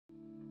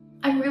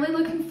I'm really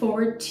looking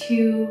forward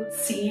to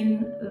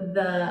seeing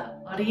the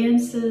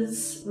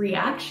audience's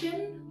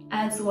reaction,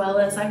 as well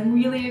as I'm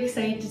really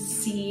excited to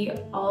see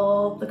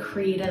all the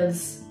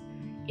creatives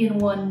in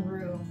one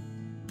room.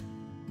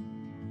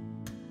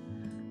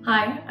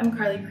 Hi, I'm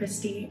Karlie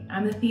Christie.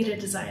 I'm the theater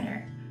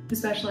designer who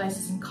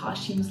specializes in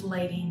costumes,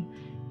 lighting,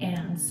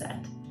 and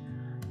set.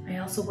 I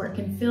also work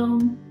in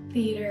film,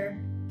 theater,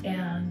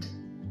 and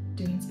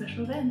doing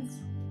special events.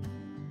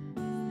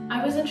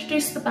 I was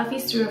introduced to the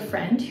Buffys through a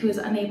friend who was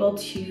unable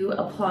to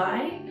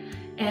apply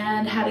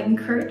and had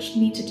encouraged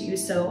me to do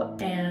so,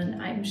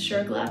 and I'm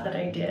sure glad that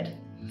I did.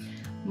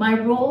 My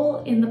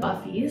role in the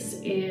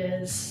Buffys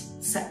is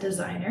set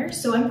designer,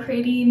 so I'm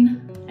creating,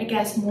 I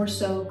guess more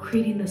so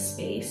creating the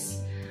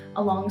space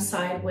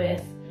alongside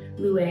with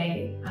lieu,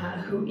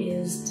 who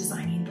is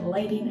designing the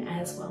lighting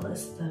as well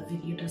as the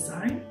video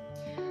design.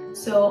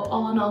 So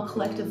all in all,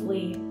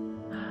 collectively,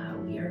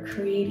 we are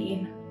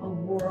creating a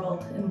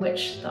world in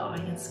which the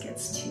audience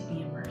gets to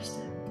be immersed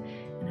in,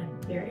 and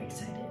I'm very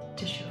excited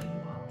to show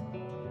you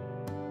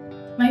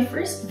all. My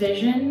first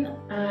vision,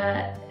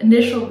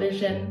 initial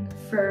vision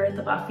for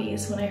the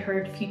Buffys when I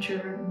heard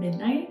Future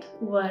Midnight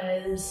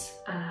was,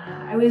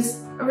 I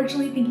was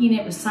originally thinking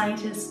it was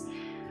scientists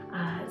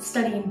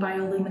studying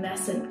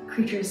bioluminescent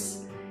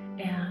creatures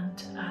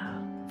and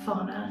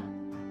fauna,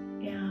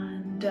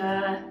 and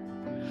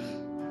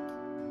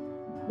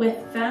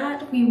with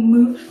that, we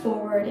moved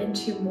forward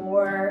into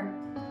more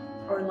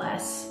or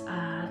less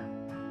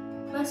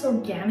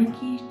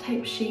organic-y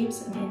type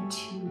shapes and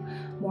into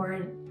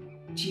more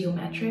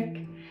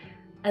geometric,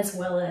 as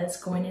well as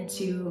going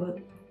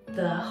into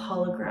the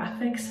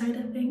holographic side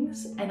of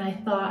things. And I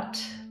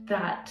thought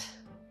that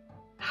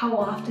how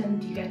often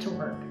do you get to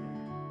work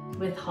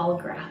with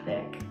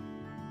holographic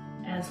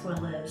as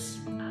well as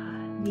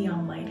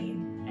neon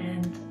lighting?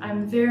 And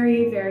I'm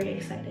very, very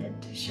excited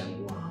to show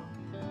you all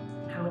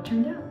how it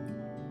turned out.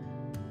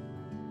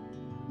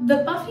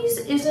 The Buffys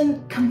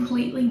isn't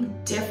completely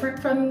different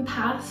from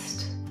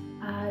past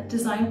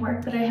design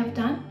work that I have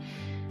done.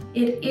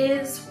 It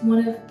is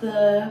one of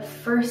the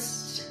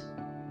first,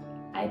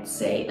 I'd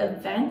say,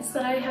 events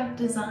that I have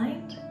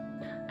designed.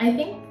 I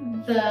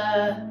think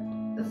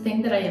the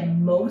thing that I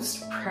am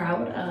most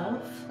proud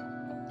of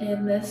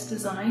in this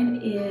design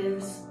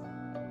is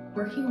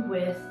working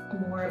with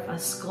more of a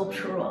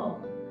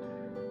sculptural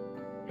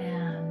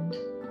and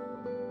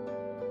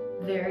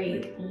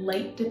very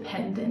light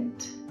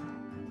dependent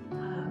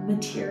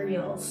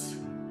materials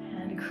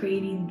and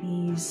creating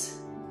these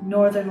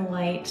northern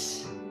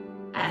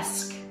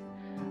light-esque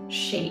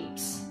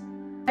shapes.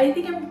 I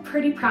think I'm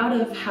pretty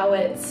proud of how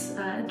it's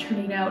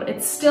turning out.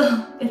 It's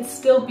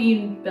still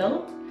being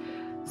built,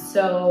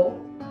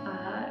 so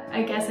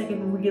I guess I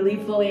can really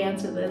fully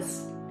answer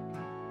this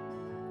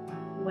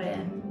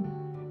when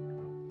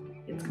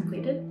it's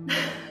completed.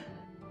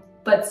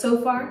 But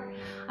so far,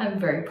 I'm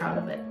very proud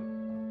of it.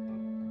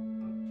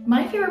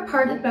 My favorite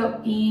part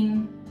about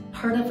being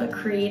part of a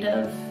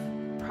creative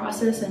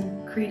process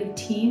and creative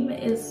team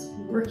is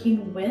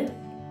working with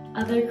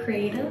other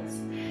creatives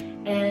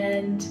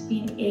and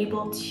being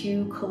able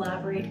to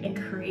collaborate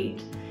and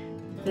create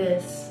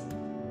this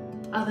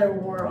other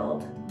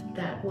world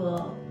that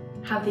will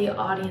have the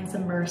audience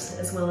immersed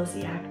as well as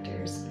the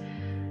actors.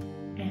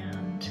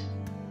 And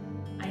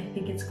I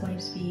think it's going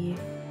to be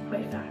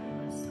quite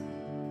fabulous.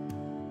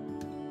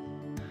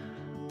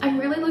 I'm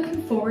really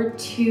looking forward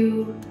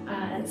to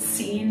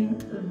seeing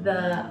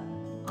the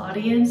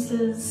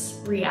audience's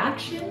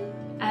reaction,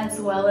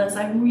 as well as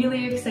I'm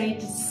really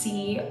excited to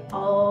see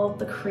all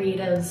the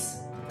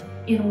creatives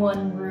in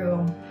one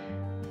room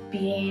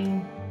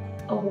being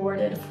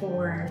awarded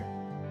for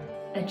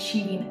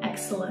achieving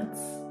excellence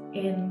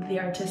in the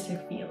artistic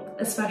field,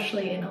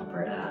 especially in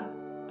Alberta.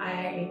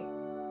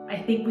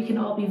 I think we can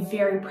all be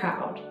very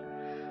proud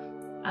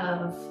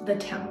of the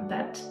talent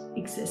that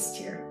exists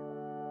here.